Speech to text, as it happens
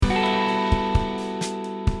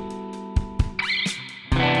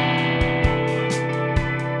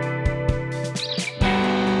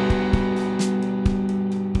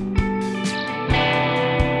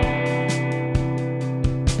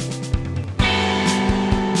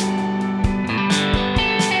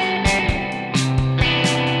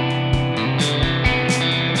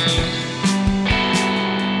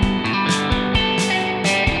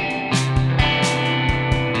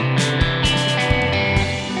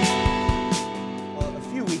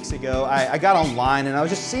ago, I got online and I was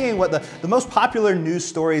just seeing what the most popular news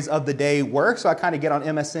stories of the day were. So I kind of get on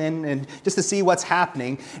MSN and just to see what's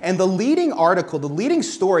happening. And the leading article, the leading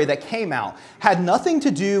story that came out had nothing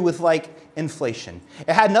to do with inflation.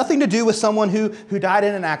 It had nothing to do with someone who died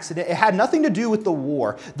in an accident. It had nothing to do with the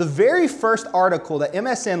war. The very first article that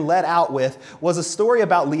MSN led out with was a story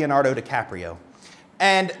about Leonardo DiCaprio.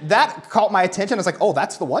 And that caught my attention. I was like, oh,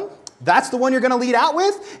 that's the one? That's the one you're going to lead out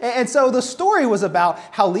with? And so the story was about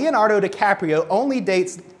how Leonardo DiCaprio only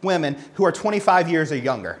dates women who are 25 years or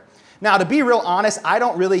younger. Now, to be real honest, I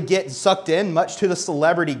don't really get sucked in much to the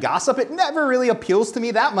celebrity gossip. It never really appeals to me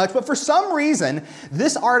that much. But for some reason,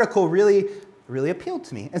 this article really appealed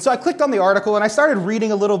to me. And so I clicked on the article and I started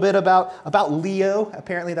reading a little bit about Leo.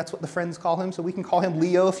 Apparently that's what the friends call him, so we can call him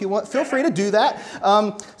Leo if you want. Feel free to do that.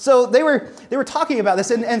 So they were talking about this,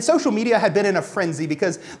 and social media had been in a frenzy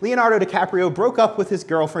because Leonardo DiCaprio broke up with his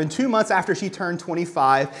girlfriend 2 months after she turned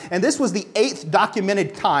 25, and this was the 8th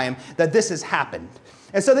documented time that this has happened.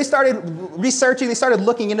 And so they started researching, they started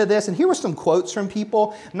looking into this, and here were some quotes from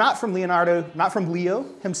people, not from Leo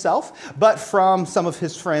himself, but from some of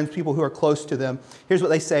his friends, people who are close to them. Here's what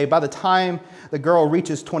they say: by the time the girl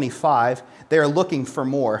reaches 25, they are looking for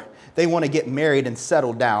more. They want to get married and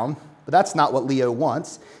settle down, but that's not what Leo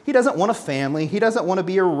wants. He doesn't want a family. He doesn't want to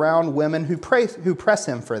be around women who press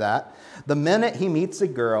him for that. The minute he meets a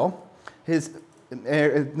girl, the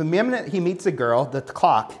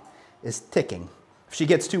clock is ticking. If she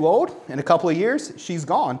gets too old, in a couple of years, she's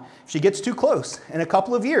gone. If she gets too close, in a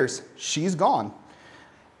couple of years, she's gone.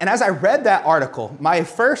 And as I read that article, my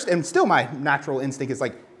first and still my natural instinct is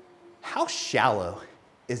how shallow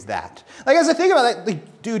is that? As I think about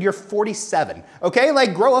that, dude, you're 47, okay?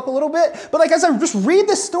 Grow up a little bit. But as I just read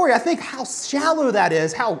this story, I think how shallow that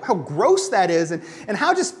is, how gross that is, and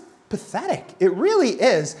how just pathetic it really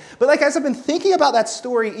is. But as I've been thinking about that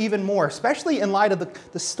story even more, especially in light of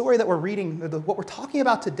the story that we're reading, what we're talking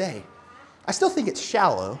about today, I still think it's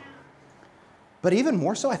shallow. But even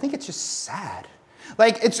more so, I think it's just sad.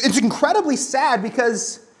 It's incredibly sad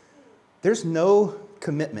because there's no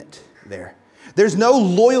commitment there. There's no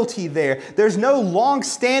loyalty there. There's no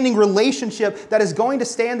long-standing relationship that is going to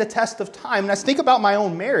stand the test of time. And as I think about my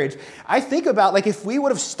own marriage, I think about if we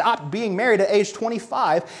would have stopped being married at age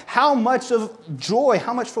 25, how much of joy,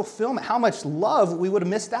 how much fulfillment, how much love we would have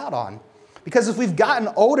missed out on. Because if we've gotten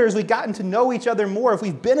older, as we've gotten to know each other more, if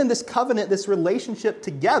we've been in this covenant, this relationship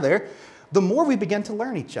together, the more we begin to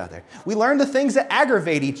learn each other. We learn the things that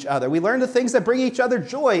aggravate each other. We learn the things that bring each other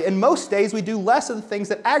joy. And most days we do less of the things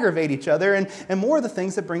that aggravate each other and more of the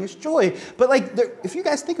things that bring us joy. But if you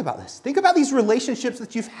guys think about this, think about these relationships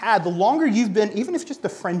that you've had, the longer you've been, even if it's just a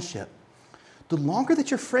friendship, the longer that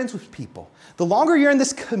you're friends with people, the longer you're in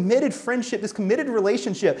this committed friendship, this committed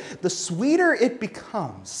relationship, the sweeter it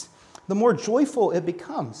becomes, the more joyful it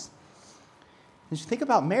becomes. As you think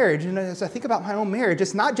about marriage, and as I think about my own marriage,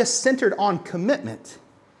 it's not just centered on commitment.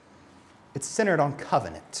 It's centered on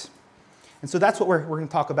covenant. And so that's what we're going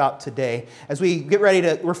to talk about today. As we get ready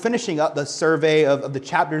we're finishing up the survey of the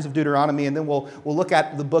chapters of Deuteronomy, and then we'll look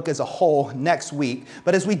at the book as a whole next week.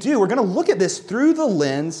 But as we do, we're going to look at this through the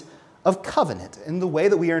lens of covenant and the way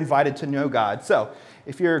that we are invited to know God. So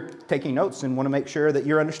if you're taking notes and want to make sure that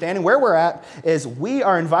you're understanding where we're at, is we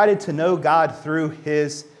are invited to know God through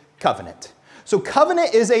his covenant. So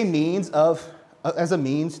covenant is a means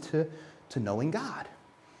to knowing God.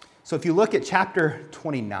 So if you look at chapter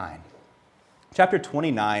 29,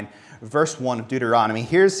 verse 1 of Deuteronomy,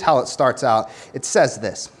 here's how it starts out. It says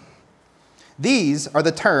this: "These are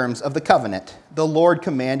the terms of the covenant the Lord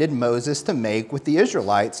commanded Moses to make with the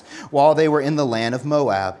Israelites while they were in the land of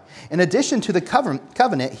Moab, in addition to the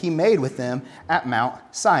covenant he made with them at Mount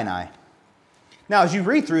Sinai." Now, as you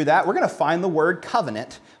read through that, we're going to find the word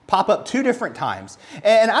covenant pop up 2 different times.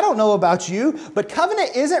 And I don't know about you, but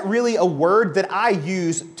covenant isn't really a word that I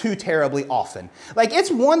use too terribly often.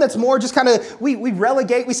 It's one that's more just kind of, we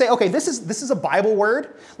relegate, we say, okay, this is a Bible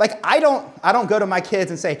word. I don't go to my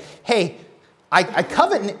kids and say, hey, I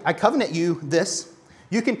covenant you this.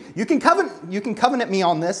 You can covenant me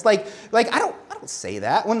on this. I don't say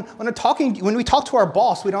that. When we talk to our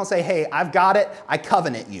boss, we don't say, hey, I've got it, I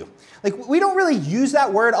covenant you. We don't really use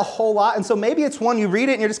that word a whole lot, and so maybe it's one you read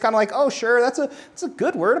it and you're just kind of oh, sure, that's a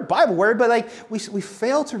good word, a Bible word, but we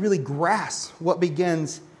fail to really grasp what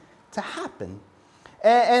begins to happen.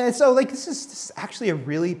 And so this is actually a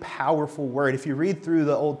really powerful word. If you read through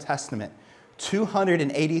the Old Testament,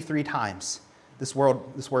 283 times this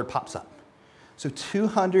word pops up. So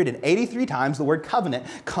 283 times the word covenant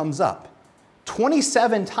comes up.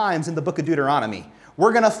 27 times in the book of Deuteronomy,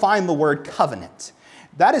 we're going to find the word covenant.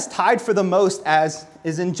 That is tied for the most as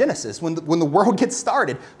is in Genesis, when the world gets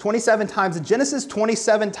started. 27 times in Genesis,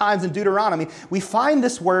 27 times in Deuteronomy, we find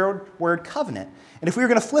this word covenant. And if we were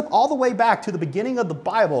going to flip all the way back to the beginning of the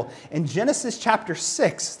Bible, in Genesis chapter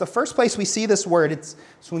 6, the first place we see this word, it's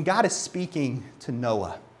when God is speaking to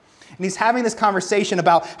Noah. And he's having this conversation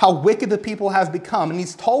about how wicked the people have become. And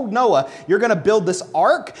he's told Noah, you're going to build this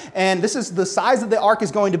ark, and this is the size that the ark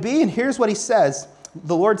is going to be. And here's what he says.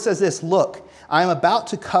 The Lord says this, look, I am about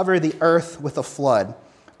to cover the earth with a flood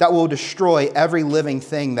that will destroy every living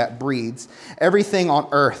thing that breathes. Everything on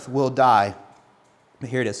earth will die. But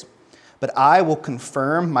here it is. But I will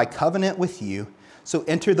confirm my covenant with you. So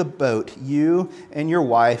enter the boat, you and your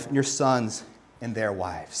wife and your sons and their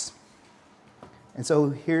wives. And so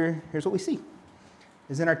here's what we see.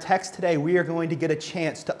 Is in our text today, we are going to get a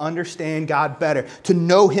chance to understand God better, to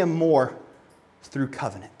know him more through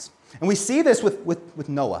covenant. And we see this with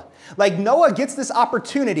Noah. Like Noah gets this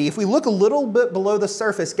opportunity. If we look a little bit below the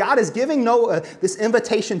surface, God is giving Noah this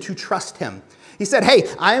invitation to trust him. He said, hey,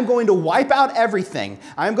 I am going to wipe out everything.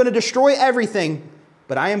 I am going to destroy everything,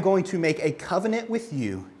 but I am going to make a covenant with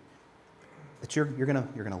you that you're going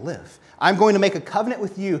to live. I'm going to make a covenant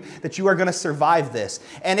with you that you are going to survive this.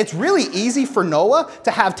 And it's really easy for Noah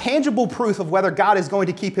to have tangible proof of whether God is going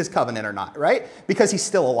to keep his covenant or not, right? Because he's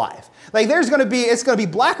still alive. Like it's going to be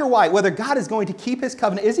black or white whether God is going to keep his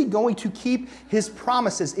covenant. Is he going to keep his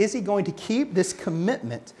promises? Is he going to keep this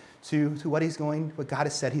commitment to what God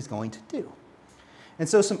has said he's going to do? And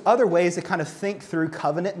so some other ways to kind of think through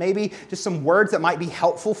covenant, maybe just some words that might be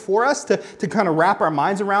helpful for us to kind of wrap our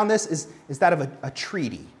minds around this is that of a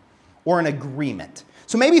treaty or an agreement.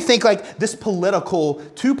 So maybe think like this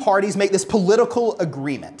two parties make this political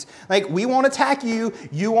agreement. Like we won't attack you,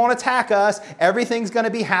 you won't attack us, everything's going to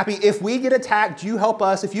be happy. If we get attacked, you help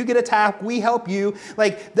us. If you get attacked, we help you.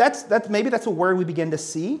 Like maybe that's a word we begin to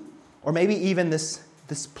see, or maybe even this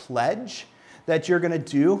pledge that you're going to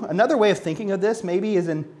do. Another way of thinking of this maybe is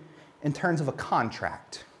in terms of a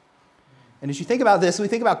contract. And as you think about this, we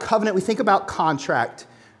think about covenant, we think about contract.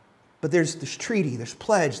 But there's treaty, there's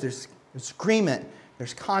pledge, there's agreement,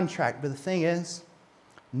 there's contract. But the thing is,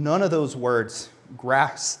 none of those words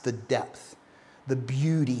grasp the depth, the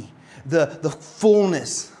beauty, the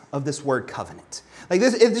fullness of this word covenant. Like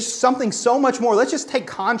this, it's just something so much more. Let's just take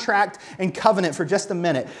contract and covenant for just a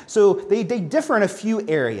minute. So they differ in a few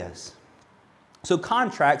areas. So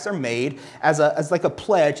contracts are made as like a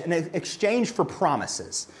pledge in exchange for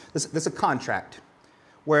promises. This is a contract.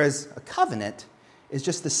 Whereas a covenant is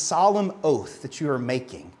just the solemn oath that you are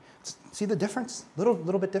making. See the difference?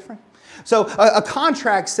 Little bit different. So a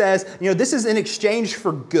contract says, this is in exchange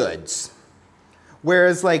for goods.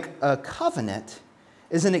 Whereas like a covenant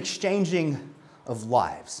is an exchanging of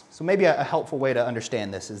lives. So maybe a helpful way to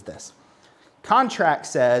understand this is this. Contract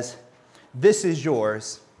says, this is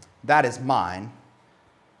yours, that is mine.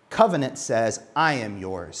 Covenant says, I am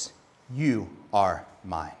yours, you are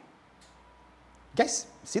mine. You guys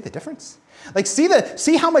see the difference? Like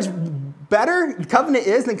see how much better covenant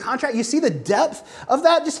is than contract? You see the depth of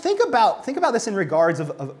that? Just think about this in regards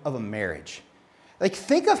of a marriage. Like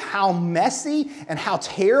think of how messy and how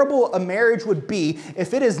terrible a marriage would be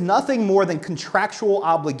if it is nothing more than contractual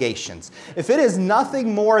obligations. If it is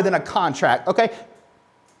nothing more than a contract. Okay,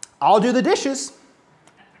 I'll do the dishes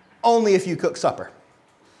only if you cook supper.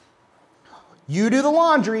 You do the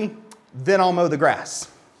laundry, then I'll mow the grass.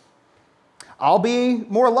 I'll be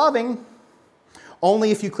more loving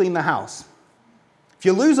only if you clean the house. If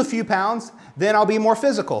you lose a few pounds, then I'll be more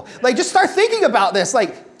physical. Like, just start thinking about this.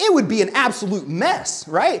 Like, it would be an absolute mess,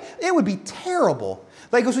 right? It would be terrible.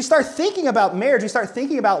 Like, as we start thinking about marriage, we start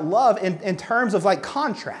thinking about love in terms of like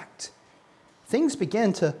contract. Things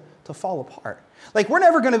begin to fall apart. Like, we're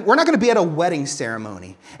not going to be at a wedding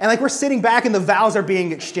ceremony and like we're sitting back and the vows are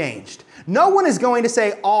being exchanged. No one is going to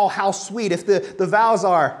say, oh, how sweet, if the vows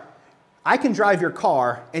are, I can drive your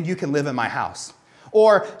car and you can live in my house.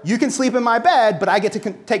 Or you can sleep in my bed, but I get to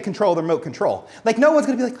take control of the remote control. Like, no one's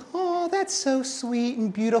going to be like, oh, that's so sweet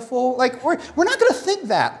and beautiful. Like, we're not going to think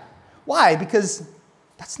that. Why? Because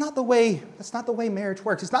that's not the way marriage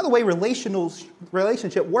works. It's not the way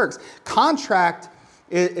relationship works. Contract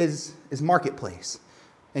is marketplace.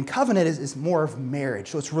 And covenant is more of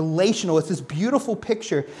marriage. So it's relational. It's this beautiful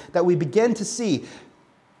picture that we begin to see.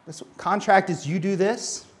 Contract is you do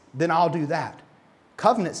this, then I'll do that.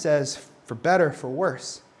 Covenant says for better, for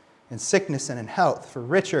worse, in sickness and in health, for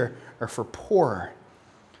richer or for poorer.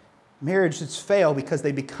 Marriages fail because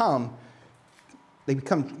they become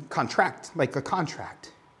contract, like a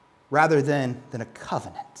contract, rather than a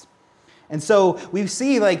covenant. And so we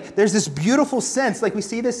see there's this beautiful sense, we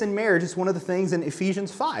see this in marriage. It's one of the things in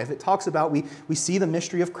Ephesians 5. It talks about we see the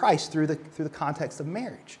mystery of Christ through the context of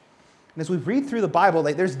marriage. And as we read through the Bible,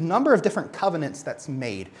 there's a number of different covenants that's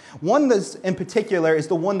made. One that's in particular is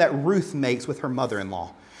the one that Ruth makes with her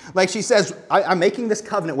mother-in-law. She says, I'm making this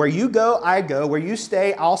covenant. Where you go, I go. Where you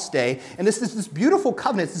stay, I'll stay. And this is this beautiful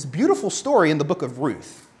covenant, this beautiful story in the book of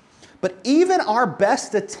Ruth. But even our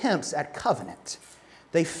best attempts at covenant,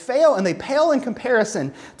 they fail and they pale in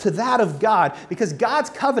comparison to that of God, because God's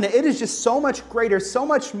covenant, it is just so much greater, so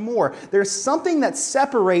much more. There's something that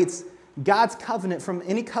separates God's covenant from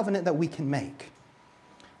any covenant that we can make.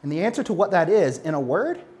 And the answer to what that is, in a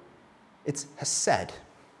word, it's hesed.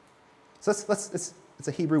 So it's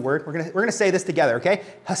a Hebrew word. We're gonna say this together, okay?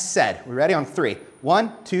 Hesed. We ready on 3?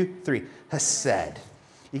 1, 2, 3. Hesed.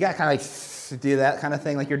 You got to kind of do that kind of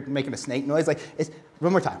thing, like you're making a snake noise. It's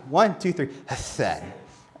one more time. 1, 2, 3. Hesed.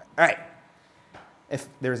 All right. If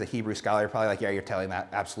there was a Hebrew scholar, probably yeah, you're telling that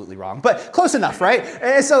absolutely wrong. But close enough, right?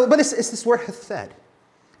 But it's this word hesed.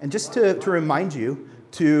 And just to remind you,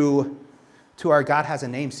 to our God Has a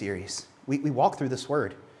Name series, we walked through this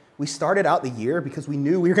word. We started out the year because we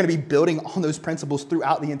knew we were going to be building on those principles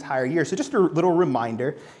throughout the entire year. So just a little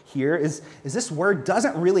reminder here is this word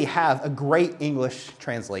doesn't really have a great English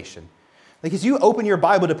translation. As you open your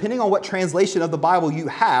Bible, depending on what translation of the Bible you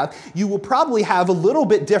have, you will probably have a little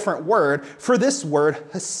bit different word for this word,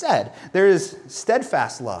 hesed. There is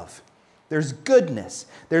steadfast love. There's goodness.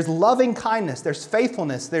 There's loving kindness. There's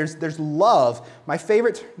faithfulness. There's love. My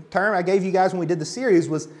favorite term I gave you guys when we did the series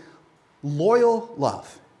was loyal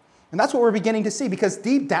love. And that's what we're beginning to see, because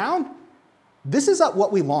deep down, this is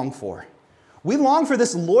what we long for. We long for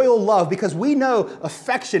this loyal love because we know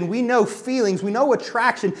affection, we know feelings, we know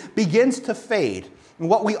attraction begins to fade. And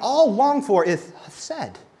what we all long for is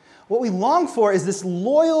hesed. What we long for is this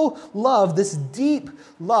loyal love, this deep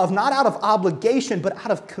love, not out of obligation, but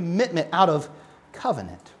out of commitment, out of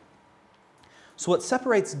covenant. So what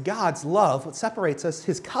separates God's love, what separates us,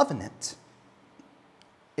 his covenant,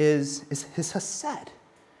 is his hesed.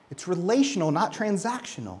 It's relational, not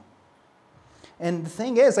transactional. And the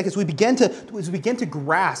thing is, as we begin to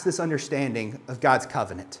grasp this understanding of God's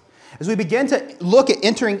covenant, as we begin to look at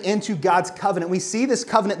entering into God's covenant, we see this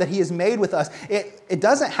covenant that he has made with us. It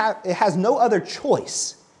has no other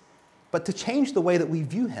choice but to change the way that we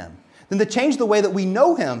view him, than to change the way that we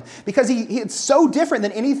know him, because it's so different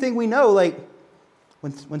than anything we know.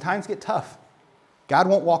 When times get tough, God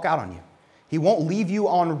won't walk out on you. He won't leave you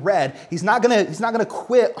on red. He's not gonna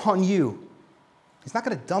quit on you. He's not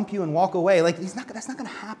gonna dump you and walk away. That's not gonna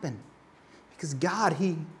happen. Because God,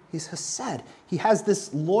 he's hesed. He has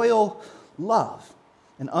this loyal love.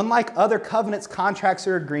 And unlike other covenants, contracts,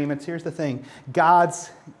 or agreements, here's the thing.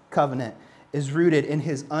 God's covenant is rooted in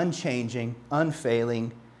his unchanging,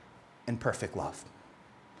 unfailing, and perfect love.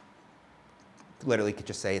 Literally could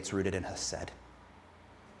just say it's rooted in hesed.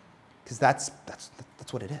 Because that's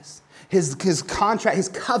what it is. His contract, his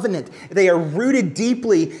covenant, they are rooted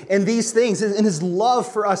deeply in these things, in his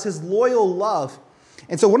love for us, his loyal love.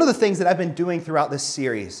 And so one of the things that I've been doing throughout this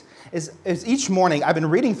series is each morning I've been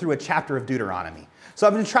reading through a chapter of Deuteronomy. So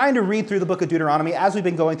I've been trying to read through the book of Deuteronomy as we've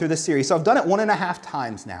been going through this series. So I've done it 1.5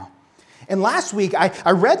 times now. And last week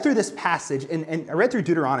I read through this passage and I read through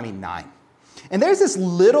Deuteronomy 9. And there's this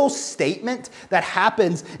little statement that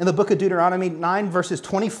happens in the book of Deuteronomy 9, verses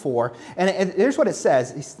 24. And here's what it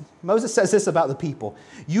says. Moses says this about the people.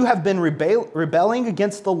 You have been rebelling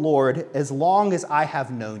against the Lord as long as I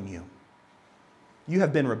have known you. You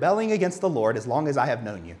have been rebelling against the Lord as long as I have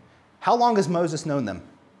known you. How long has Moses known them?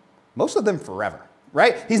 Most of them forever,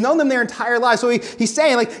 right? He's known them their entire lives. So he's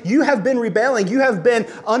saying, you have been rebelling. You have been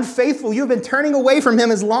unfaithful. You have been turning away from him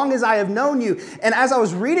as long as I have known you. And as I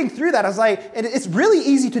was reading through that, I was like, and it's really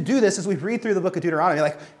easy to do this as we read through the book of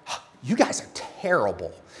Deuteronomy. You guys are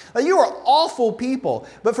terrible. You are awful people.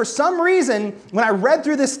 But for some reason, when I read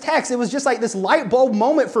through this text, it was just this light bulb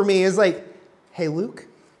moment for me. It's hey, Luke,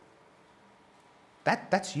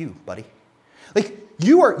 that's you, buddy.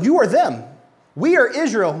 You are them. We are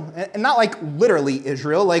Israel, and not literally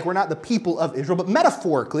Israel, we're not the people of Israel, but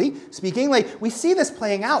metaphorically speaking, we see this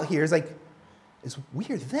playing out here. Is we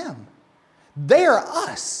are them. They are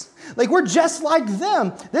us. We're just like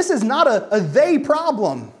them. This is not a they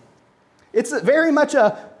problem. It's very much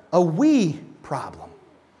a we problem.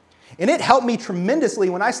 And it helped me tremendously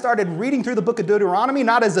when I started reading through the book of Deuteronomy,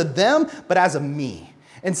 not as a them, but as a me.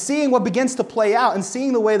 And seeing what begins to play out and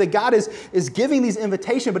seeing the way that God is giving these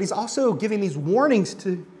invitations, but he's also giving these warnings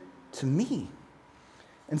to me.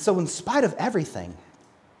 And so in spite of everything,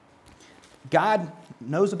 God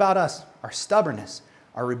knows about us, our stubbornness,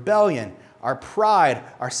 our rebellion, our pride,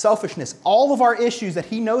 our selfishness, all of our issues that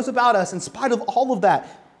he knows about us, in spite of all of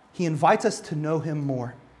that, he invites us to know him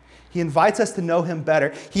more. He invites us to know him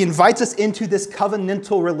better. He invites us into this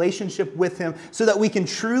covenantal relationship with him so that we can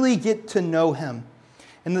truly get to know him.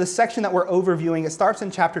 And the section that we're overviewing, it starts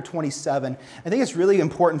in chapter 27. I think it's really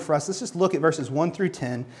important for us. Let's just look at verses 1 through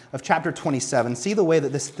 10 of chapter 27. See the way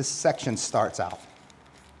that this section starts out.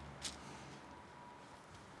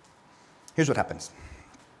 Here's what happens.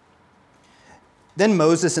 Then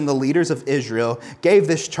Moses and the leaders of Israel gave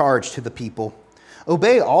this charge to the people.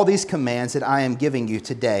 Obey all these commands that I am giving you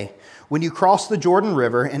today. When you cross the Jordan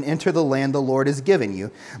River and enter the land the Lord is giving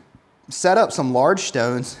you, set up some large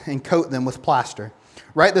stones and coat them with plaster.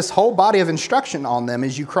 Write this whole body of instruction on them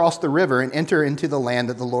as you cross the river and enter into the land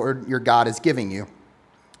that the Lord your God is giving you,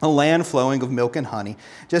 a land flowing of milk and honey,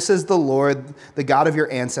 just as the Lord, the God of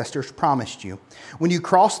your ancestors, promised you. When you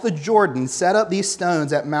cross the Jordan, set up these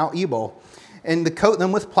stones at Mount Ebal and coat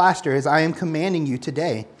them with plaster as I am commanding you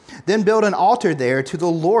today. Then build an altar there to the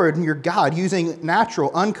Lord your God using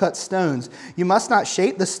natural, uncut stones. You must not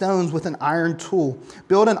shape the stones with an iron tool.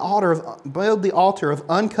 Build the altar of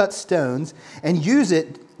uncut stones and use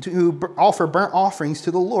it to offer burnt offerings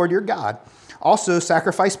to the Lord your God. Also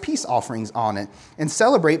sacrifice peace offerings on it and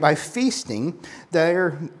celebrate by feasting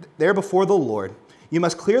there before the Lord. You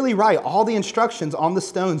must clearly write all the instructions on the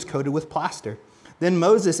stones coated with plaster. Then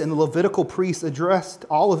Moses and the Levitical priests addressed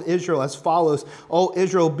all of Israel as follows. O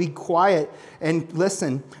Israel, be quiet and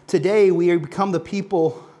listen. Today we have become the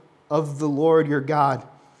people of the Lord your God.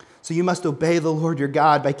 So you must obey the Lord your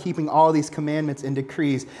God by keeping all these commandments and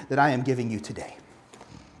decrees that I am giving you today.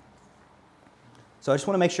 So I just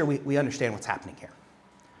want to make sure we understand what's happening here.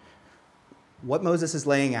 What Moses is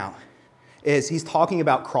laying out is he's talking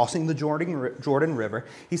about crossing the Jordan River.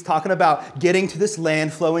 He's talking about getting to this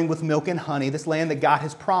land flowing with milk and honey, this land that God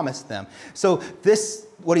has promised them. So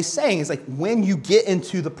what he's saying is like when you get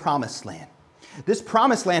into the promised land, this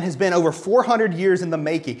promised land has been over 400 years in the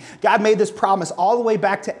making. God made this promise all the way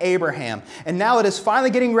back to Abraham. And now it is finally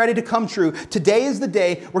getting ready to come true. Today is the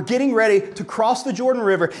day. We're getting ready to cross the Jordan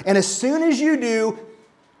River. And as soon as you do,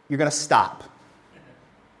 you're going to stop.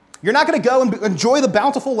 You're not going to go and enjoy the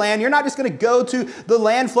bountiful land. You're not just going to go to the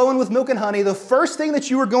land flowing with milk and honey. The first thing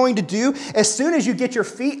that you are going to do as soon as you get your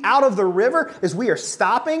feet out of the river is we are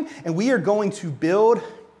stopping and we are going to build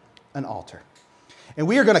an altar. And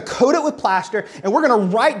we are going to coat it with plaster and we're going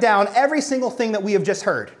to write down every single thing that we have just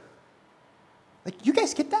heard. Like, you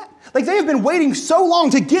guys get that? Like, they have been waiting so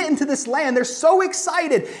long to get into this land. They're so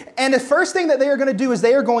excited. And the first thing that they are going to do is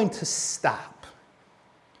they are going to stop.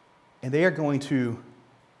 And they are going to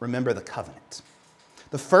remember the covenant.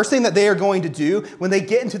 The first thing that they are going to do when they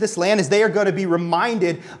get into this land is they are going to be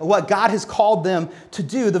reminded of what God has called them to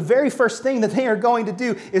do. The very first thing that they are going to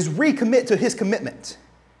do is recommit to his commitment.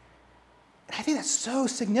 And I think that's so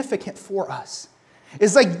significant for us.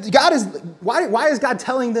 It's like why is God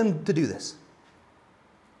telling them to do this?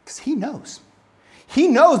 Because he knows. He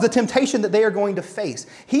knows the temptation that they are going to face.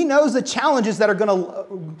 He knows the challenges that are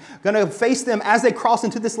going to face them as they cross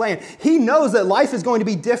into this land. He knows that life is going to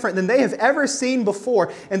be different than they have ever seen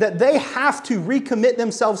before and that they have to recommit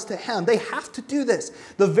themselves to him. They have to do this.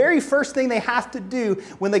 The very first thing they have to do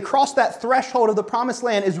when they cross that threshold of the promised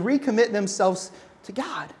land is recommit themselves to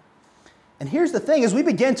God. And here's the thing, as we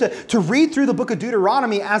begin to read through the book of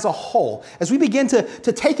Deuteronomy as a whole, as we begin to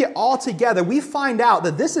take it all together, we find out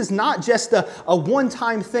that this is not just a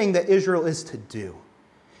one-time thing that Israel is to do.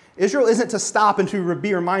 Israel isn't to stop and to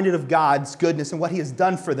be reminded of God's goodness and what he has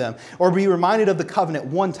done for them, or be reminded of the covenant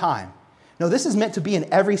one time. No, this is meant to be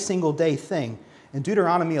an every single day thing. In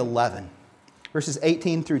Deuteronomy 11, verses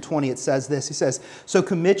 18 through 20, it says this. He says, "So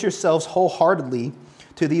commit yourselves wholeheartedly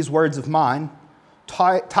to these words of mine.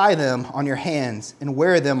 Tie them on your hands and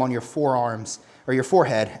wear them on your forearms or your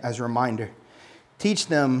forehead as a reminder. Teach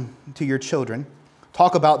them to your children.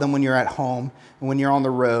 Talk about them when you're at home and when you're on the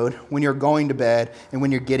road, when you're going to bed and when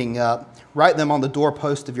you're getting up. Write them on the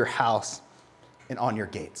doorpost of your house and on your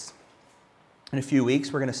gates." In a few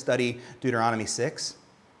weeks, we're going to study Deuteronomy 6.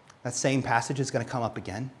 That same passage is going to come up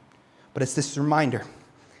again. But it's this reminder.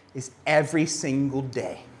 Is every single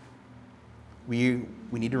day we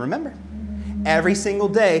need to remember. Every single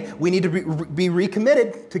day, we need to be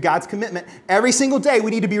recommitted to God's commitment. Every single day,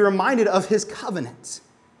 we need to be reminded of his covenant.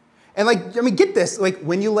 And get this,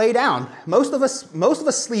 when you lay down, most of us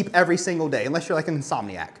sleep every single day, unless you're like an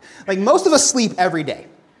insomniac. Most of us sleep every day.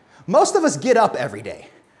 Most of us get up every day,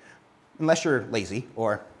 unless you're lazy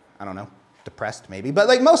or, I don't know, depressed maybe,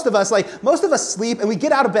 but most of us sleep and we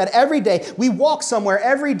get out of bed every day. We walk somewhere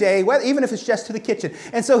every day, even if it's just to the kitchen.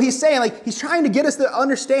 And so he's saying, he's trying to get us to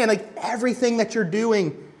understand, everything that you're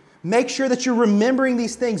doing. Make sure that you're remembering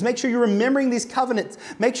these things. Make sure you're remembering these covenants.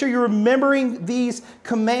 Make sure you're remembering these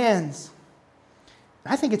commands.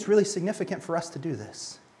 And I think it's really significant for us to do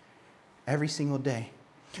this every single day.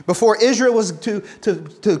 Before Israel was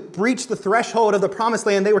to breach the threshold of the promised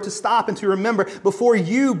land, they were to stop and to remember. Before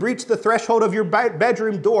you breach the threshold of your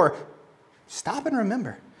bedroom door, stop and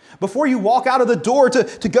remember. Before you walk out of the door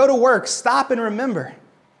to go to work, stop and remember.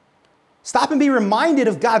 Stop and be reminded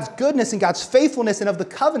of God's goodness and God's faithfulness and of the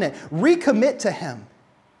covenant. Recommit to Him.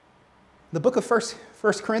 The book of 1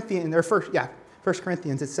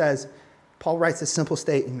 Corinthians, it says, Paul writes this simple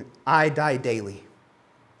statement, I die daily.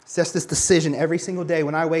 It's just this decision every single day.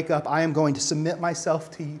 When I wake up, I am going to submit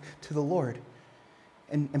myself to the Lord.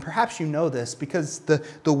 And perhaps you know this because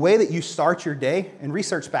the way that you start your day, and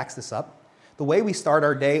research backs this up, the way we start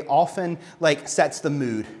our day often sets the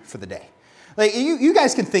mood for the day. You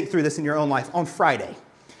guys can think through this in your own life. On Friday,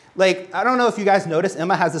 I don't know if you guys noticed,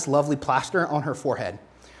 Emma has this lovely plaster on her forehead.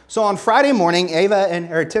 So on Friday morning,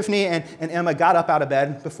 Tiffany and Emma got up out of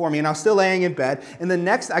bed before me, and I was still laying in bed. And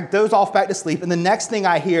I doze off back to sleep, and the next thing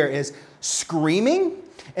I hear is screaming,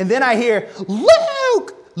 and then I hear,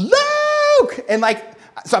 Luke! And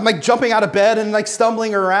so I'm jumping out of bed and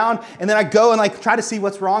stumbling around, and then I go and try to see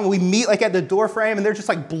what's wrong. And we meet at the door frame, and there's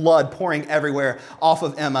just blood pouring everywhere off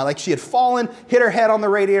of Emma. She had fallen, hit her head on the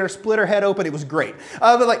radiator, split her head open. It was great,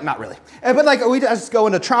 but not really. But we just go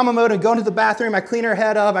into trauma mode and go into the bathroom. I clean her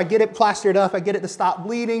head up, I get it plastered up, I get it to stop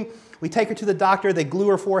bleeding. We take her to the doctor. They glue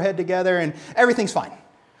her forehead together, and everything's fine.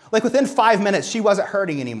 Within 5 minutes, she wasn't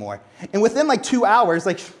hurting anymore, and within 2 hours,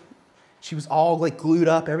 she was all glued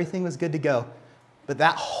up. Everything was good to go. But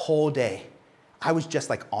that whole day, I was just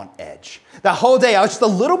on edge. That whole day, I was just a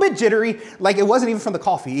little bit jittery. It wasn't even from the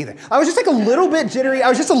coffee either. I was just a little bit jittery. I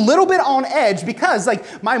was just a little bit on edge because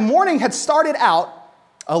my morning had started out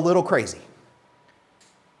a little crazy.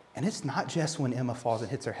 And it's not just when Emma falls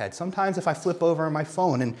and hits her head. Sometimes if I flip over on my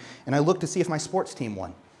phone and I look to see if my sports team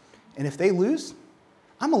won. And if they lose,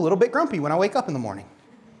 I'm a little bit grumpy when I wake up in the morning.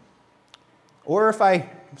 Or if I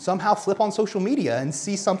somehow flip on social media and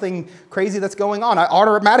see something crazy that's going on, I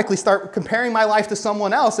automatically start comparing my life to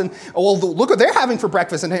someone else. And, look what they're having for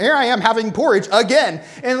breakfast. And here I am having porridge again.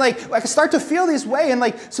 And I start to feel this way. And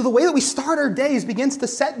so the way that we start our days begins to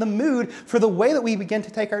set the mood for the way that we begin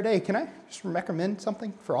to take our day. Can I just recommend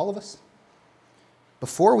something for all of us?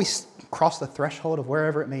 Before we cross the threshold of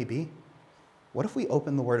wherever it may be, what if we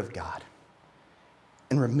open the Word of God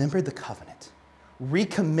and remember the covenant?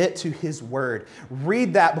 Recommit to His Word.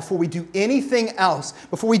 Read that before we do anything else.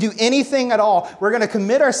 Before we do anything at all, we're going to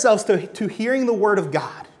commit ourselves to hearing the Word of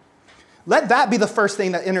God. Let that be the first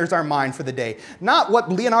thing that enters our mind for the day. Not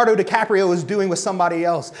what Leonardo DiCaprio is doing with somebody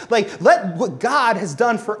else. Let what God has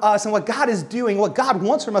done for us and what God is doing, what God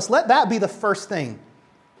wants from us, let that be the first thing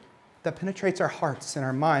that penetrates our hearts and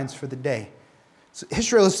our minds for the day. So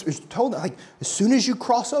Israel is told that, as soon as you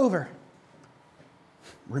cross over,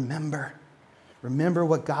 remember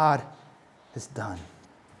what God has done.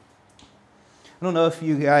 I don't know if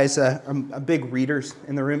you guys are big readers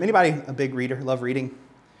in the room. Anybody a big reader, love reading?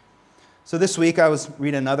 So this week I was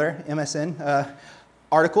reading another MSN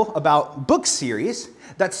article about book series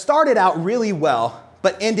that started out really well,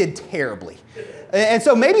 but ended terribly. And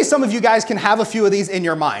so maybe some of you guys can have a few of these in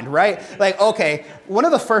your mind, right? Okay, one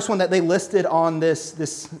of the first one that they listed on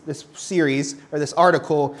this series or this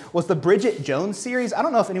article was the Bridget Jones series. I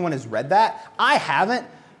don't know if anyone has read that. I haven't,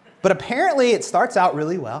 but apparently it starts out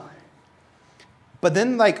really well. But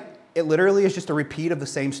then it literally is just a repeat of the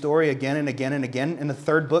same story again and again and again. In the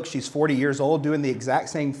third book, she's 40 years old doing the exact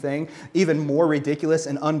same thing, even more ridiculous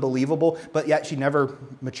and unbelievable, but yet she never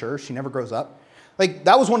matures, she never grows up.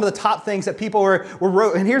 That was one of the top things that people were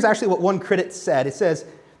wrote. And here's actually what one critic said. It says,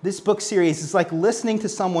 this book series is like listening to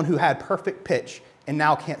someone who had perfect pitch and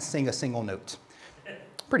now can't sing a single note.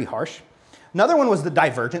 Pretty harsh. Another one was the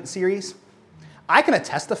Divergent series. I can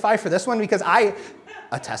testify for this one because I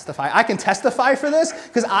can testify for this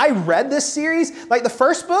because I read this series. The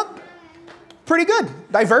first book, pretty good.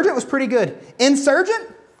 Divergent was pretty good.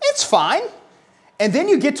 Insurgent, it's fine. And then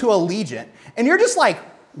you get to Allegiant, and you're just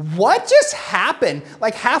what just happened?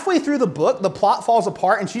 Halfway through the book, the plot falls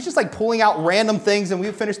apart, and she's just pulling out random things, and we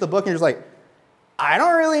finish the book, and you're just I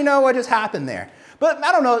don't really know what just happened there. But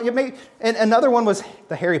I don't know. And another one was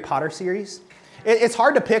the Harry Potter series. It's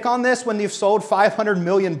hard to pick on this when you've sold 500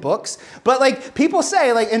 million books, but like people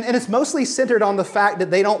say, like, and it's mostly centered on the fact that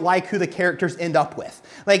they don't like who the characters end up with.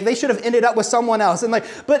 Like they should have ended up with someone else. And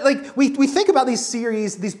but we think about these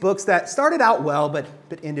series, these books that started out well, but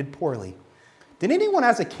ended poorly. Did anyone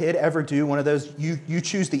as a kid ever do one of those you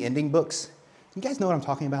choose the ending books? You guys know what I'm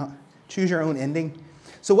talking about? Choose your own ending.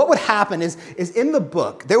 So what would happen is in the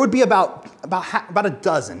book, there would be about a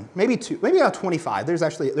dozen, maybe about 25. There's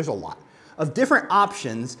a lot of different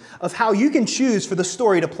options of how you can choose for the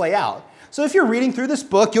story to play out. So if you're reading through this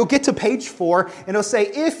book, you'll get to page 4, and it'll say,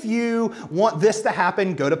 if you want this to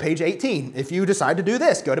happen, go to page 18. If you decide to do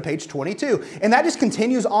this, go to page 22. And that just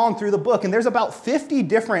continues on through the book. And there's about 50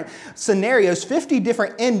 different scenarios, 50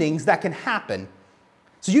 different endings that can happen.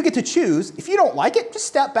 So you get to choose. If you don't like it, just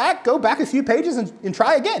step back, go back a few pages, and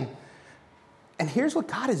try again. And here's what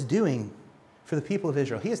God is doing for the people of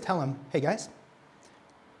Israel. He is telling them, hey guys,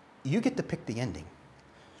 you get to pick the ending.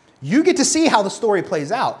 You get to see how the story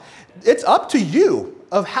plays out. It's up to you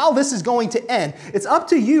of how this is going to end. It's up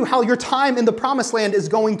to you how your time in the promised land is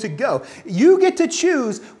going to go. You get to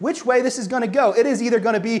choose which way this is going to go. It is either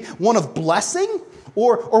going to be one of blessing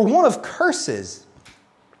or one of curses.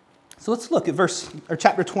 So let's look at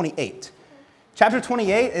chapter 28. Chapter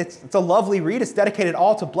 28, it's a lovely read. It's dedicated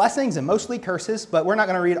all to blessings and mostly curses, but we're not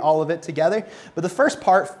going to read all of it together. But the first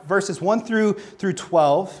part, verses 1 through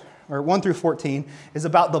 12, or 1 through 14, is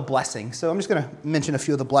about the blessing. So I'm just going to mention a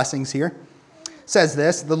few of the blessings here. It says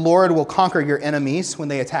this, the Lord will conquer your enemies when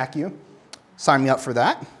they attack you. Sign me up for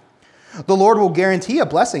that. The Lord will guarantee a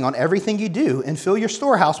blessing on everything you do and fill your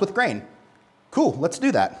storehouse with grain. Cool, let's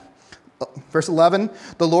do that. Verse 11,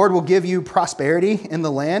 the Lord will give you prosperity in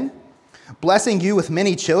the land, blessing you with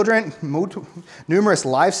many children, numerous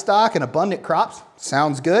livestock, and abundant crops.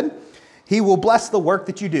 Sounds good. He will bless the work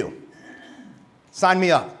that you do. Sign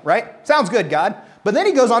me up, right? Sounds good, God. But then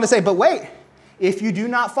he goes on to say, but wait, if you do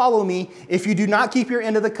not follow me, if you do not keep your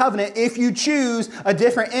end of the covenant, if you choose a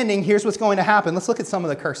different ending, here's what's going to happen. Let's look at some of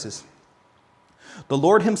the curses. The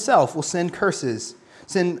Lord himself will send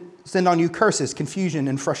send on you curses, confusion,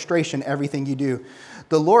 and frustration, everything you do.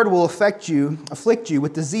 The Lord will afflict you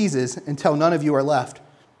with diseases until none of you are left.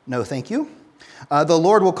 No, thank you. The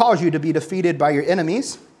Lord will cause you to be defeated by your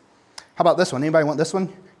enemies. How about this one? Anybody want this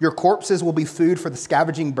one? Your corpses will be food for the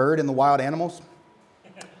scavenging bird and the wild animals.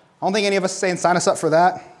 I don't think any of us are saying sign us up for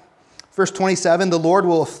that. Verse 27, the Lord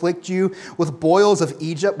will afflict you with boils of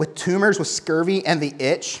Egypt, with tumors, with scurvy, and the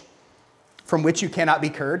itch, from which you cannot be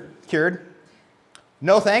cured.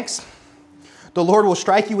 No thanks. The Lord will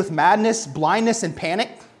strike you with madness, blindness, and panic.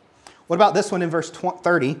 What about this one in verse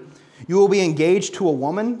 30? You will be engaged to a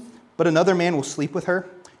woman, but another man will sleep with her.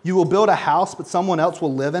 You will build a house, but someone else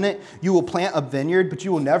will live in it. You will plant a vineyard, but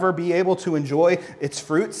you will never be able to enjoy its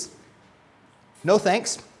fruits. No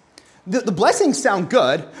thanks. The blessings sound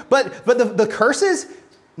good, but the curses,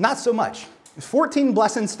 not so much. 14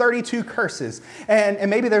 blessings, 32 curses. And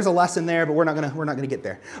maybe there's a lesson there, but we're not gonna get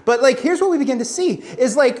there. But like, here's what we begin to see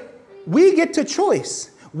is like, we get to choice.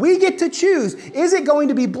 We get to choose. Is it going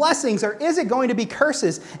to be blessings or is it going to be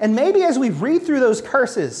curses? And maybe as we read through those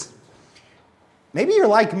curses, maybe you're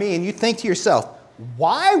like me and you think to yourself,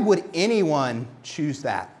 why would anyone choose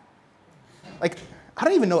that? Like, I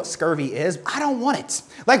don't even know what scurvy is. I don't want it.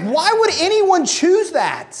 Like, why would anyone choose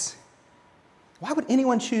that? Why would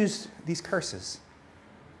anyone choose these curses?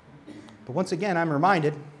 But once again, I'm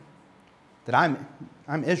reminded that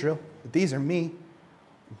I'm Israel, that these are me.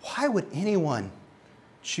 Why would anyone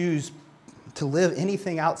choose to live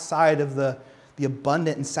anything outside of the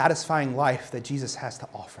abundant and satisfying life that Jesus has to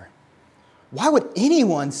offer? Why would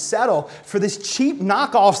anyone settle for this cheap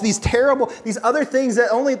knockoffs, these other things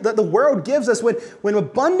that the world gives us when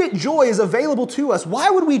abundant joy is available to us? Why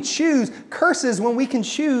would we choose curses when we can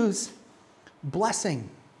choose blessing?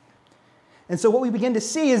 And so what we begin to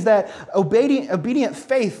see is that obedient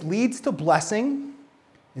faith leads to blessing,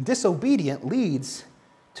 and disobedient leads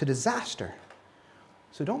to disaster.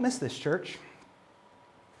 So don't miss this, church.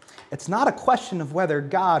 It's not a question of whether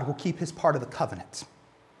God will keep his part of the covenant,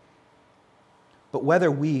 but whether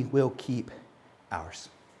we will keep ours.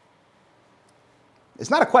 It's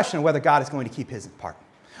not a question of whether God is going to keep his part.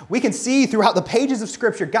 We can see throughout the pages of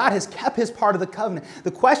Scripture, God has kept his part of the covenant.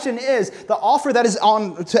 The question is, the offer that is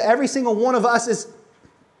on to every single one of us is,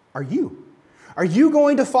 are you? Are you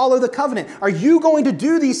going to follow the covenant? Are you going to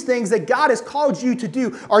do these things that God has called you to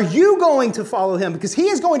do? Are you going to follow him? Because he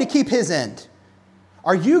is going to keep his end.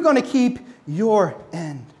 Are you going to keep your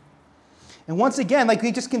end? And once again, like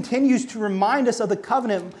he just continues to remind us of the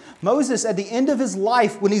covenant. Moses, at the end of his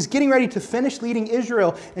life, when he's getting ready to finish leading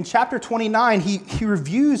Israel, in chapter 29, he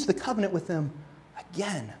reviews the covenant with them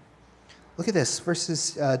again. Look at this,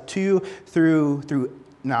 verses 2 through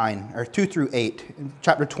 9, or 2 through 8. In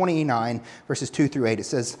chapter 29, verses 2 through 8, it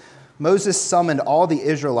says, Moses summoned all the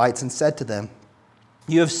Israelites and said to them,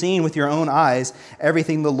 "You have seen with your own eyes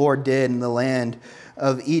everything the Lord did in the land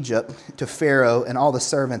of Egypt to Pharaoh and all the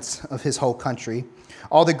servants of his whole country,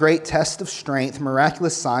 all the great tests of strength,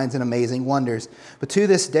 miraculous signs, and amazing wonders. But to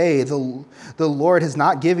this day, the Lord has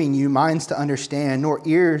not given you minds to understand, nor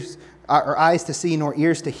ears or eyes to see, nor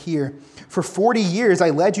ears to hear. For 40 years I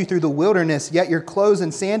led you through the wilderness, yet your clothes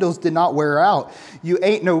and sandals did not wear out. You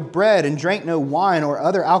ate no bread and drank no wine or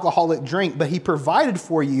other alcoholic drink, but he provided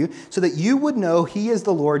for you so that you would know he is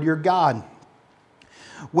the Lord your God.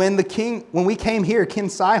 When we came here, King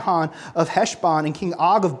Sihon of Heshbon and King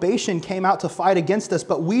Og of Bashan came out to fight against us,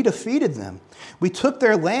 but we defeated them. We took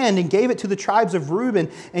their land and gave it to the tribes of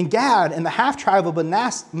Reuben and Gad and the half-tribe of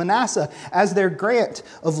Manasseh as their grant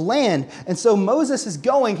of land." And so Moses is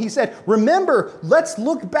going, he said, remember, let's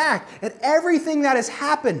look back at everything that has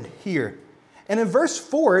happened here. And in verse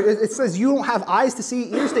 4, it says, you don't have eyes to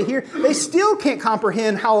see, ears to hear. They still can't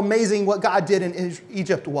comprehend how amazing what God did in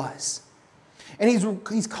Egypt was. And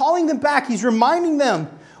he's calling them back. He's reminding them,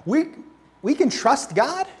 we can trust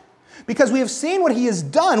God because we have seen what he has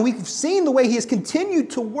done. We've seen the way he has continued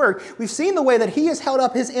to work. We've seen the way that he has held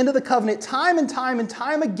up his end of the covenant time and time and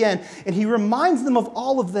time again. And he reminds them of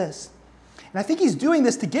all of this. And I think he's doing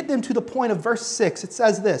this to get them to the point of verse 6. It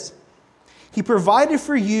says this, "He provided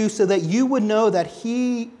for you so that you would know that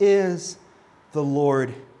he is the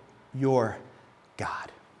Lord your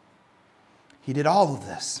God." He did all of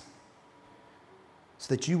this so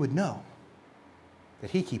that you would know that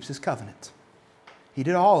he keeps his covenant. He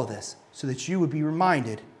did all of this so that you would be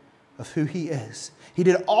reminded of who he is. He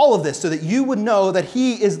did all of this so that you would know that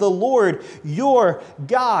he is the Lord, your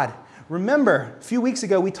God. Remember, a few weeks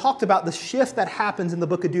ago, we talked about the shift that happens in the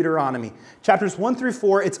book of Deuteronomy. Chapters 1 through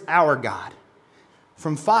 4, it's our God.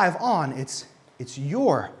 From 5 on, it's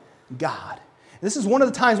your God. This is one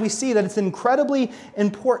of the times we see that it's incredibly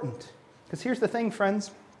important. Because here's the thing, friends.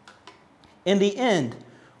 In the end,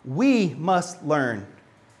 we must learn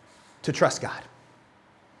to trust God.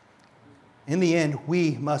 In the end,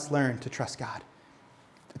 we must learn to trust God.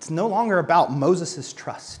 It's no longer about Moses'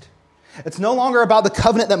 trust. It's no longer about the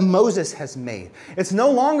covenant that Moses has made. It's no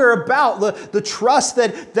longer about the trust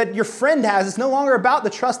that your friend has. It's no longer about the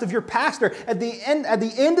trust of your pastor. At the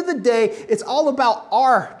end of the day, it's all about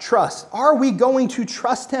our trust. Are we going to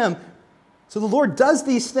trust him? So the Lord does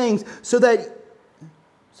these things so that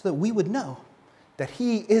we would know that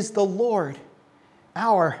he is the Lord,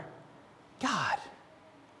 our God.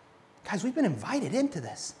 Guys, we've been invited into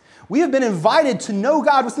this. We have been invited to know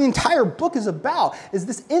God. What the entire book is about is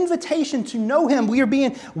this invitation to know him. We are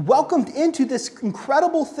being welcomed into this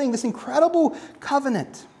incredible thing, this incredible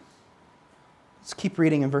covenant. Let's keep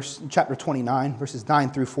reading in chapter 29, verses 9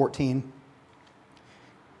 through 14.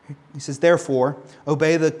 He says, "Therefore,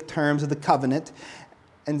 obey the terms of the covenant,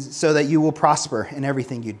 and so that you will prosper in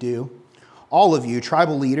everything you do. All of you,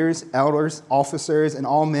 tribal leaders, elders, officers, and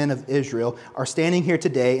all men of Israel, are standing here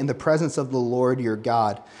today in the presence of the Lord your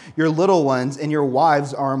God. Your little ones and your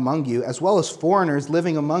wives are among you, as well as foreigners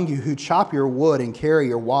living among you who chop your wood and carry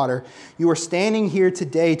your water. You are standing here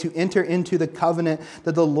today to enter into the covenant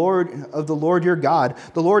of the Lord your God.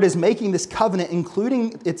 The Lord is making this covenant, including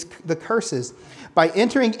the curses. By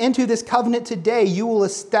entering into this covenant today, he will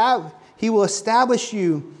establish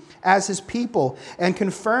you as his people and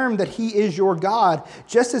confirm that he is your God,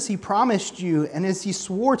 just as he promised you and as he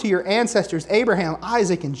swore to your ancestors, Abraham,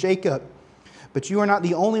 Isaac, and Jacob. But you are not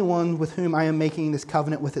the only one with whom I am making this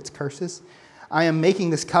covenant with its curses. I am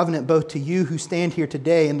making this covenant both to you who stand here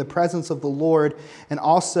today in the presence of the Lord and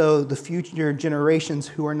also the future generations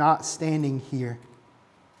who are not standing here."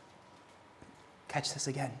 Catch this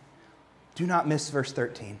again. Do not miss verse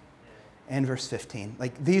 13. And verse 15.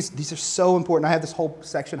 Like these are so important. I have this whole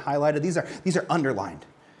section highlighted. These are underlined.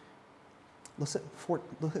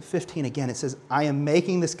 Look at 15 again. It says, "I am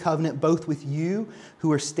making this covenant both with you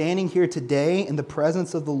who are standing here today in the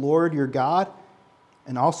presence of the Lord your God,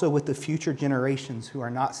 and also with the future generations who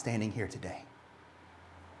are not standing here today."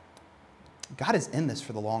 God is in this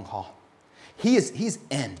for the long haul. He's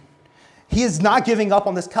in. He is not giving up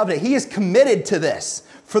on this covenant. He is committed to this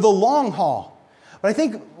for the long haul. But I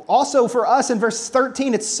think also for us in verse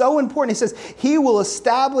 13, it's so important. He says, he will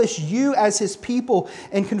establish you as his people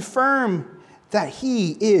and confirm that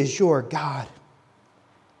he is your God.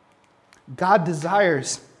 God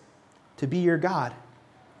desires to be your God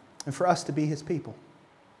and for us to be his people.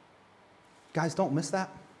 Guys, don't miss that.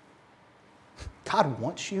 God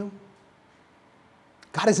wants you.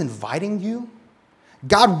 God is inviting you.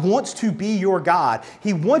 God wants to be your God.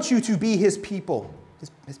 He wants you to be his people,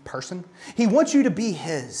 his person. He wants you to be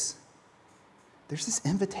his. There's this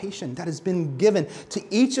invitation that has been given to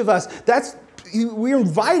each of us. We're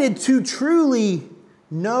invited to truly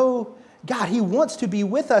know God. He wants to be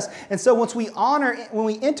with us. And so when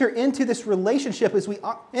we enter into this relationship, as we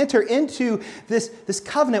enter into this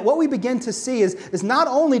covenant, what we begin to see is not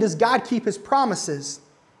only does God keep his promises,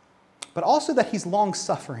 but also that he's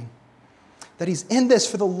long-suffering, that he's in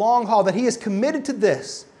this for the long haul, that he is committed to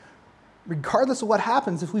this. Regardless of what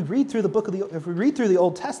happens, if we read through the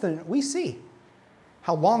Old Testament, we see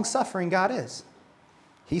how long-suffering God is.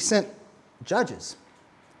 He sent judges,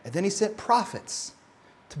 and then he sent prophets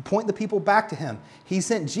to point the people back to him. He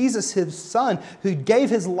sent Jesus, his son, who gave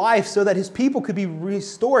his life so that his people could be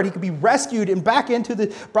restored. He could be rescued and brought into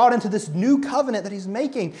this new covenant that he's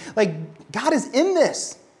making. Like, God is in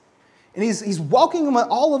this. And he's welcoming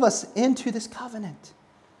all of us into this covenant.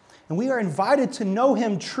 And we are invited to know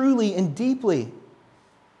him truly and deeply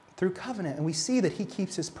through covenant. And we see that he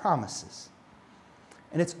keeps his promises.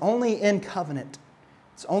 And it's only in covenant,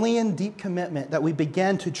 it's only in deep commitment that we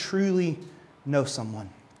begin to truly know someone.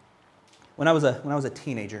 When I was a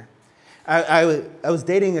teenager, I was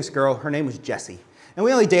dating this girl. Her name was Jessie. And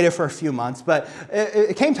we only dated for a few months, but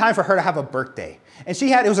it came time for her to have a birthday. And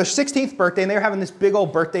it was her 16th birthday, and they were having this big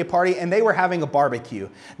old birthday party, and they were having a barbecue.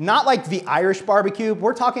 Not like the Irish barbecue.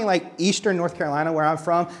 We're talking like Eastern North Carolina, where I'm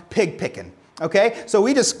from, pig picking. Okay? So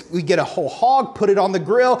we get a whole hog, put it on the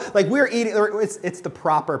grill. Like, we're eating, it's the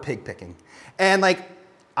proper pig picking. And like,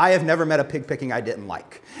 I have never met a pig picking I didn't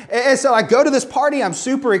like. And so I go to this party, I'm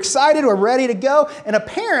super excited, we're ready to go. And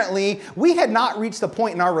apparently, we had not reached the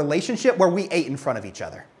point in our relationship where we ate in front of each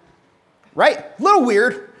other. Right? A little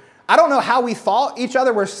weird. I don't know how we thought each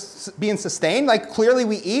other were being sustained. Like, clearly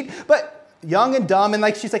we eat, but young and dumb. And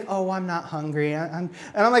like, she's like, oh, I'm not hungry. And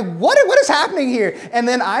I'm like, what is happening here? And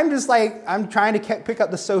then I'm just like, I'm trying to pick up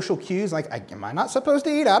the social cues. Like, am I not supposed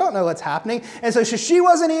to eat? I don't know what's happening. And so she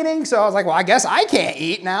wasn't eating. So I was like, well, I guess I can't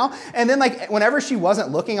eat now. And then like, whenever she wasn't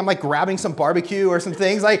looking, I'm like grabbing some barbecue or some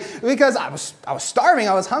things, like, because I was starving.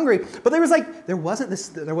 I was hungry. But there wasn't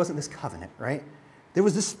this covenant, right? There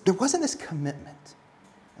wasn't this commitment.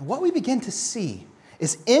 And what we begin to see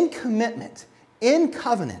is in commitment, in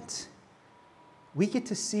covenant, we get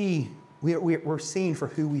to see, we're seen for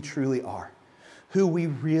who we truly are, who we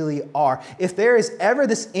really are. If there is ever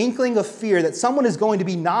this inkling of fear that someone is going to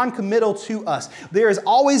be non-committal to us, there is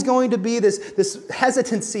always going to be this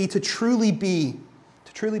hesitancy to truly be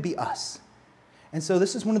us. And so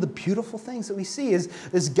this is one of the beautiful things that we see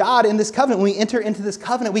is God in this covenant. When we enter into this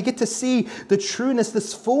covenant, we get to see the trueness,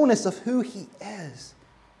 this fullness of who he is.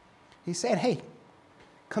 He's saying, hey,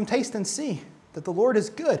 come taste and see that the Lord is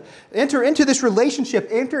good. Enter into this relationship,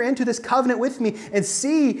 enter into this covenant with me, and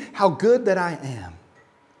see how good that I am.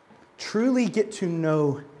 Truly get to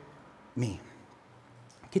know me.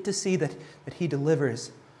 Get to see that he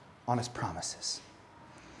delivers on his promises.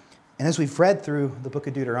 And as we've read through the book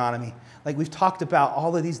of Deuteronomy, like we've talked about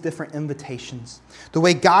all of these different invitations, the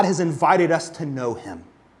way God has invited us to know him.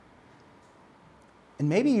 And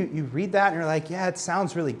maybe you read that and you're like, yeah, it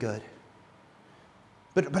sounds really good.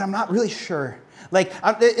 But I'm not really sure. Like,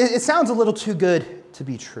 it sounds a little too good to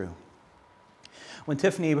be true. When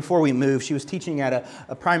Tiffany, before we moved, she was teaching at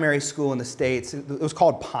a primary school in the States. It was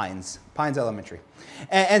called Pines Elementary.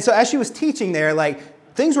 And so as she was teaching there, like,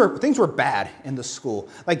 things were bad in the school.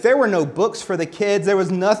 Like, there were no books for the kids. There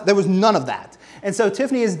was none of that. And so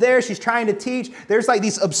Tiffany is there. She's trying to teach. There's like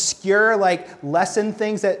these obscure like lesson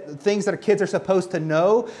things that our kids are supposed to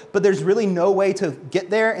know, but there's really no way to get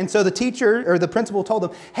there. And so the teacher or the principal told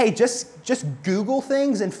them, hey, just Google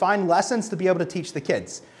things and find lessons to be able to teach the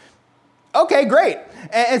kids. Okay, great.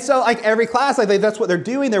 And so like every class, like that's what they're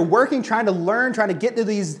doing. They're working, trying to learn, trying to get to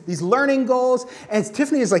these learning goals. And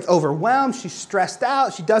Tiffany is like overwhelmed. She's stressed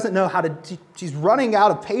out. She doesn't know she's running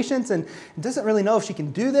out of patience and doesn't really know if she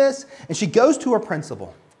can do this. And she goes to her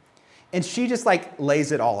principal and she just like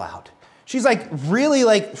lays it all out. She's like really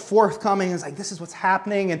like forthcoming. It's like, this is what's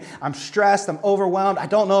happening. And I'm stressed. I'm overwhelmed. I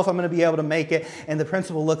don't know if I'm going to be able to make it. And the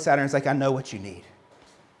principal looks at her and is like, I know what you need.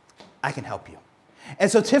 I can help you. And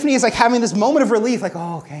so Tiffany is like having this moment of relief, like,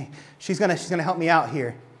 oh, okay, she's gonna help me out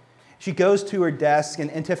here. She goes to her desk,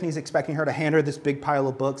 and Tiffany's expecting her to hand her this big pile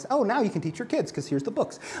of books. Oh, now you can teach your kids, because here's the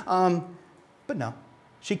books. But no.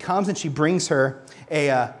 She comes and she brings her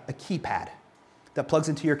a keypad that plugs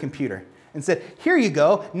into your computer and said, here you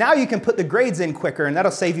go. Now you can put the grades in quicker, and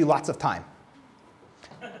that'll save you lots of time.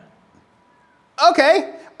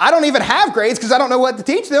 Okay. I don't even have grades because I don't know what to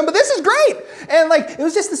teach them, but this is great. And like, it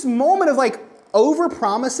was just this moment of like,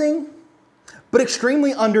 over-promising but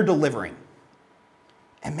extremely under-delivering.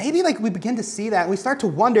 And maybe like we begin to see that and we start to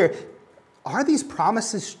wonder, are these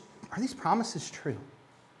promises true?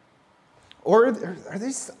 Or are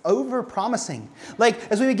these over-promising?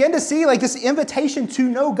 Like, as we begin to see like this invitation to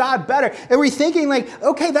know God better, and we're thinking like,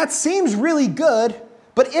 okay, that seems really good,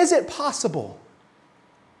 but is it possible?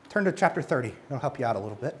 Turn to chapter 30. It'll help you out a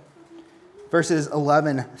little bit. Verses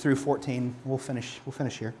 11 through 14. We'll finish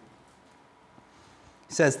here.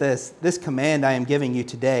 It says this command I am giving you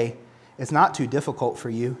today is not too difficult for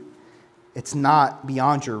you. It's not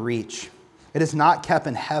beyond your reach. It is not kept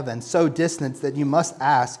in heaven, so distant that you must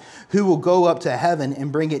ask, who will go up to heaven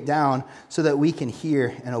and bring it down so that we can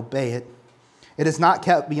hear and obey it? It is not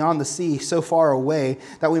kept beyond the sea, so far away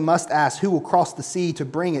that we must ask, who will cross the sea to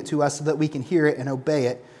bring it to us so that we can hear it and obey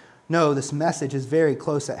it? No, this message is very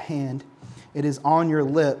close at hand. It is on your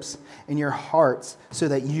lips and your hearts so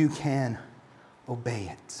that you can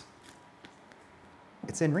obey it.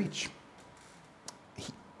 It's in reach.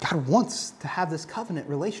 God wants to have this covenant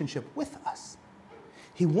relationship with us.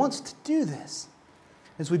 He wants to do this.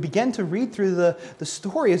 As we begin to read through the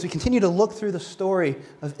story, as we continue to look through the story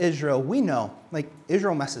of Israel, we know, like,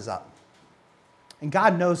 Israel messes up. And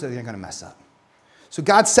God knows that they're going to mess up. So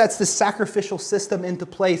God sets this sacrificial system into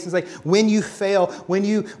place. It's like, when you fail, when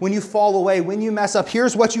you fall away, when you mess up,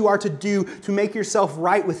 here's what you are to do to make yourself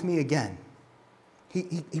right with me again.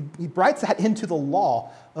 He writes that into the law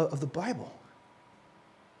of the Bible.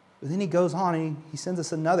 But then he goes on and he sends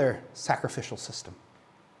us another sacrificial system.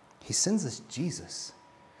 He sends us Jesus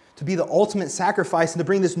to be the ultimate sacrifice and to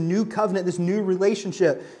bring this new covenant, this new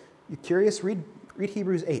relationship. You curious? Read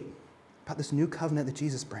Hebrews 8 about this new covenant that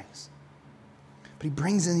Jesus brings. But he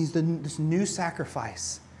brings in this new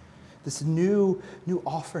sacrifice, this new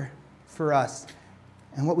offer for us.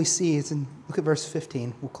 And what we see is look at verse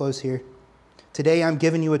 15. We'll close here. Today I'm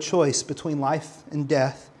giving you a choice between life and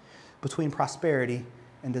death, between prosperity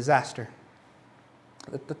and disaster.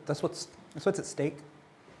 That's what's at stake.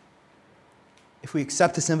 If we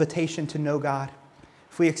accept this invitation to know God,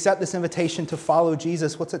 if we accept this invitation to follow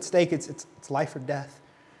Jesus, what's at stake? It's life or death.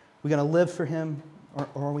 We're going to live for him or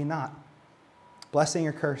are we not? Blessing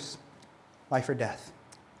or curse, life or death.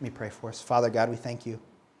 Let me pray for us. Father God, we thank you.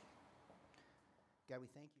 God, we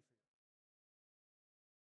thank you.